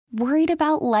Worried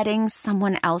about letting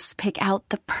someone else pick out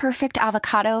the perfect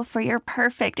avocado for your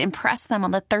perfect impress them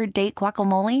on the third date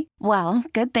guacamole? Well,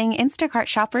 good thing Instacart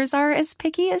shoppers are as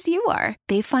picky as you are.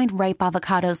 They find ripe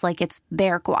avocados like it's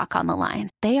their guac on the line.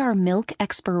 They are milk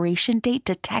expiration date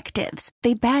detectives.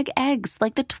 They bag eggs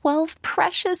like the 12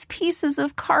 precious pieces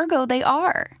of cargo they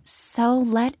are. So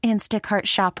let Instacart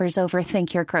shoppers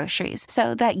overthink your groceries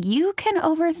so that you can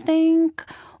overthink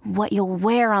what you'll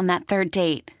wear on that third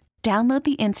date. Download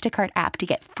the Instacart app to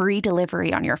get free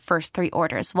delivery on your first 3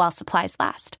 orders while supplies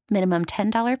last. Minimum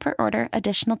 $10 per order.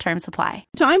 Additional terms apply.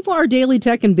 Time for our daily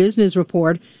tech and business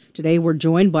report. Today we're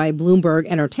joined by Bloomberg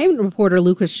entertainment reporter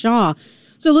Lucas Shaw.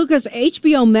 So Lucas,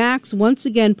 HBO Max once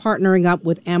again partnering up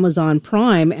with Amazon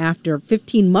Prime after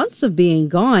 15 months of being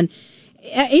gone.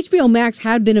 HBO Max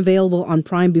had been available on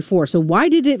Prime before, so why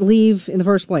did it leave in the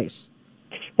first place?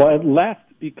 Well, it left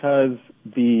because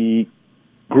the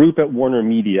group at Warner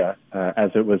Media,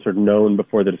 as it was sort of known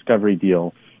before the Discovery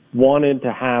deal, wanted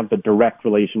to have the direct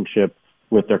relationship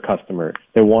with their customer.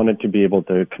 They wanted to be able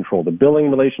to control the billing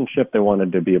relationship. They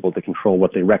wanted to be able to control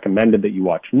what they recommended that you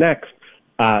watch next.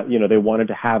 They wanted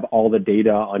to have all the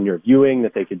data on your viewing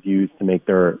that they could use to make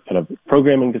their kind of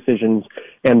programming decisions.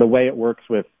 And the way it works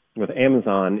with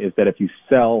Amazon is that if you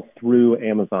sell through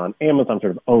Amazon, Amazon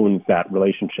sort of owns that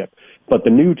relationship. But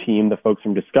the new team, the folks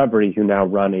from Discovery who now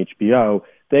run HBO,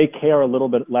 they care a little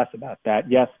bit less about that.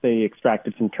 Yes, they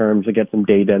extracted some terms to get some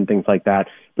data and things like that,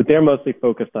 but they're mostly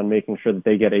focused on making sure that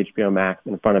they get HBO Max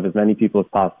in front of as many people as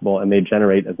possible and they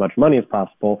generate as much money as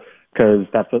possible because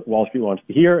that's what Wall Street wants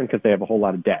to hear and because they have a whole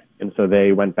lot of debt. And so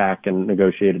they went back and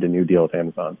negotiated a new deal with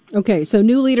Amazon. Okay, so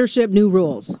new leadership, new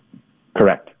rules.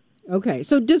 Correct. Okay,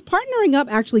 so does partnering up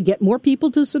actually get more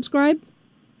people to subscribe?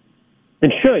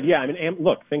 It should, yeah. I mean,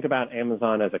 look, think about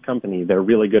Amazon as a company. They're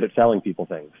really good at selling people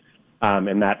things.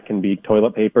 And that can be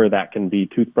toilet paper, that can be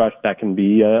toothbrush, that can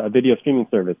be a video streaming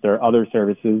service. There are other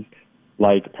services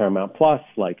like Paramount Plus,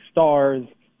 like Starz,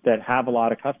 that have a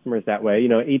lot of customers that way. You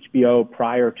know, HBO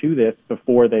prior to this,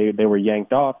 before they were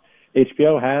yanked off,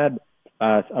 HBO had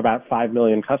about 5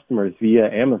 million customers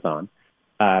via Amazon.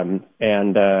 And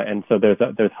so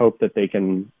there's hope that they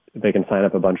can sign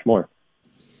up a bunch more.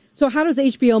 So how does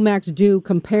HBO Max do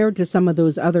compared to some of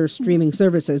those other streaming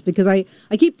services? Because I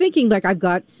keep thinking, like, I've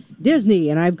got Disney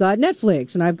and I've got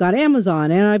Netflix and I've got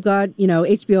Amazon and I've got,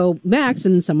 HBO Max,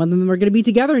 and some of them are going to be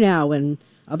together now and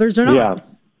others are not. Yeah.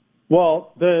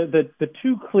 Well, the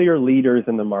two clear leaders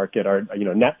in the market are,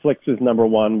 Netflix is number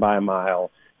 1 by a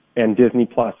mile and Disney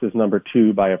Plus is number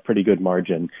 2 by a pretty good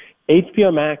margin.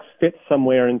 HBO Max fits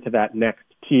somewhere into that next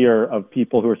tier of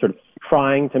people who are sort of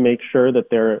trying to make sure that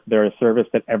they're a service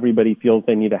that everybody feels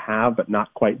they need to have, but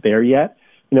not quite there yet.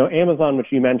 Amazon, which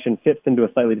you mentioned, fits into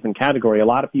a slightly different category. A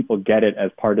lot of people get it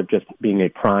as part of just being a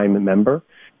Prime member.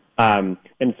 And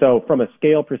so from a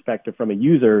scale perspective, from a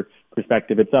user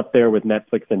perspective, it's up there with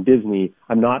Netflix and Disney.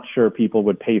 I'm not sure people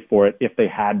would pay for it if they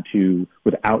had to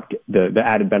without the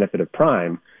added benefit of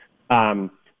Prime.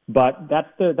 But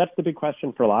that's the big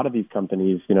question for a lot of these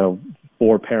companies,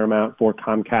 for Paramount, for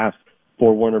Comcast,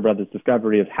 for Warner Brothers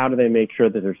Discovery, is how do they make sure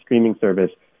that their streaming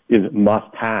service is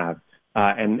must-have?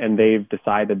 And they've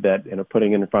decided that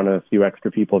putting it in front of a few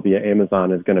extra people via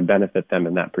Amazon is going to benefit them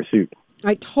in that pursuit.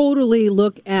 I totally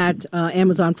look at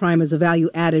Amazon Prime as a value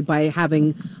added by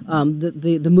having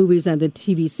the movies and the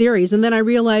TV series. And then I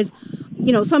realize,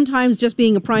 sometimes just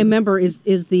being a Prime member is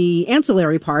the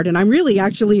ancillary part. And I'm really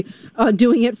actually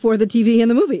doing it for the TV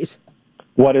and the movies.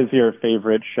 What is your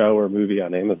favorite show or movie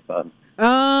on Amazon?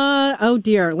 Oh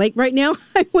dear. Like right now,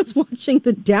 I was watching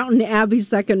the Downton Abbey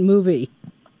second movie.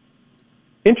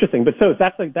 Interesting. But so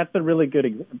that's a really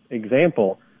good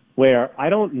example where I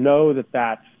don't know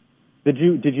that's, did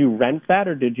you rent that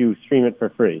or did you stream it for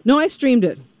free? No, I streamed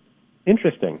it.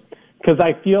 Interesting. Because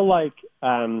I feel like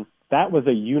that was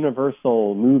a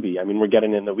Universal movie. I mean, we're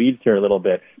getting in the weeds here a little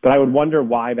bit, but I would wonder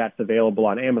why that's available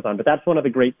on Amazon. But that's one of the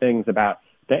great things about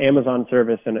the Amazon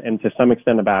service and to some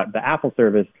extent about the Apple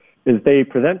service is they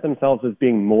present themselves as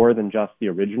being more than just the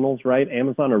originals, right?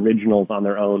 Amazon originals on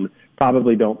their own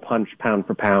probably don't punch pound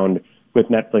for pound with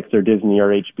Netflix or Disney or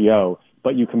HBO,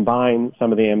 but you combine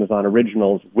some of the Amazon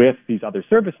originals with these other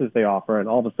services they offer, and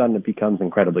all of a sudden it becomes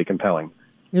incredibly compelling.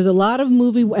 There's a lot of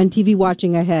movie and TV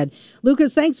watching ahead.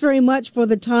 Lucas, thanks very much for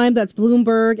the time. That's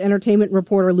Bloomberg entertainment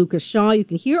reporter Lucas Shaw. You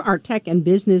can hear our tech and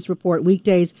business report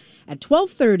weekdays at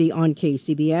 12:30 on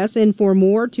KCBS. And for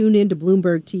more, tune in to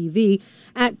Bloomberg TV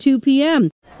at 2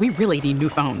 p.m. We really need new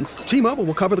phones. T-Mobile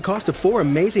will cover the cost of 4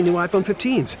 amazing new iPhone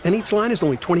 15s, and each line is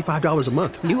only $25 a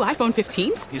month. New iPhone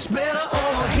 15s? It's better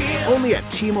over here. Only at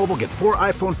T-Mobile, get 4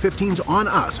 iPhone 15s on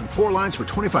us and 4 lines for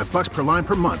 $25 per line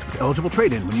per month with eligible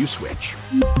trade-in when you switch.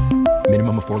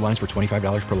 Minimum of 4 lines for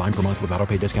 $25 per line per month with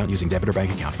autopay discount using debit or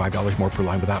bank account. $5 more per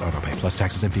line without autopay, plus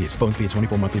taxes and fees. Phone fee at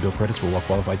 24 monthly bill credits for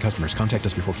well-qualified customers. Contact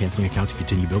us before canceling account to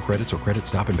continue bill credits or credit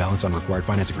stop and balance on required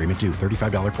finance agreement due.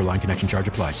 $35 per line connection charge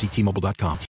applies. See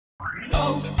T-Mobile.com.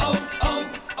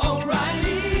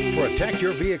 O'Reilly. Protect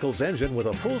your vehicle's engine with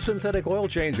a full synthetic oil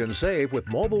change and save with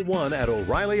Mobil 1 at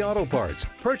O'Reilly Auto Parts.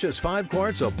 Purchase 5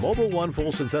 quarts of Mobil 1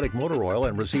 full synthetic motor oil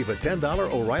and receive a $10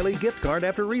 O'Reilly gift card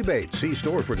after rebate. See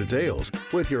store for details.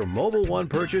 With your Mobil 1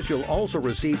 purchase, you'll also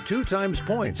receive 2 times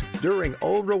points during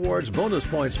O Rewards Bonus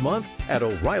Points Month at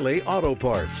O'Reilly Auto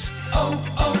Parts.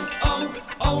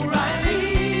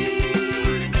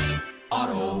 O'Reilly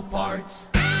Auto Parts.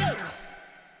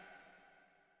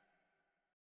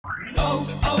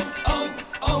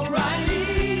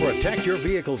 O'Reilly. Protect your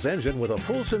vehicle's engine with a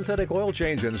full synthetic oil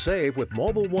change and save with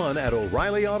Mobil 1 at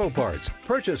O'Reilly Auto Parts.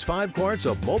 Purchase 5 quarts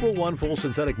of Mobil 1 full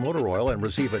synthetic motor oil and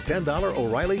receive a $10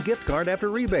 O'Reilly gift card after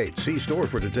rebate. See store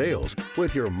for details.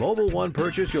 With your Mobil 1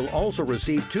 purchase, you'll also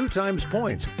receive 2 times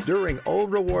points during O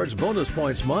Rewards Bonus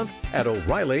Points Month at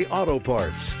O'Reilly Auto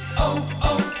Parts.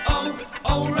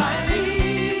 O'Reilly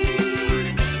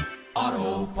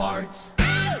Auto Parts.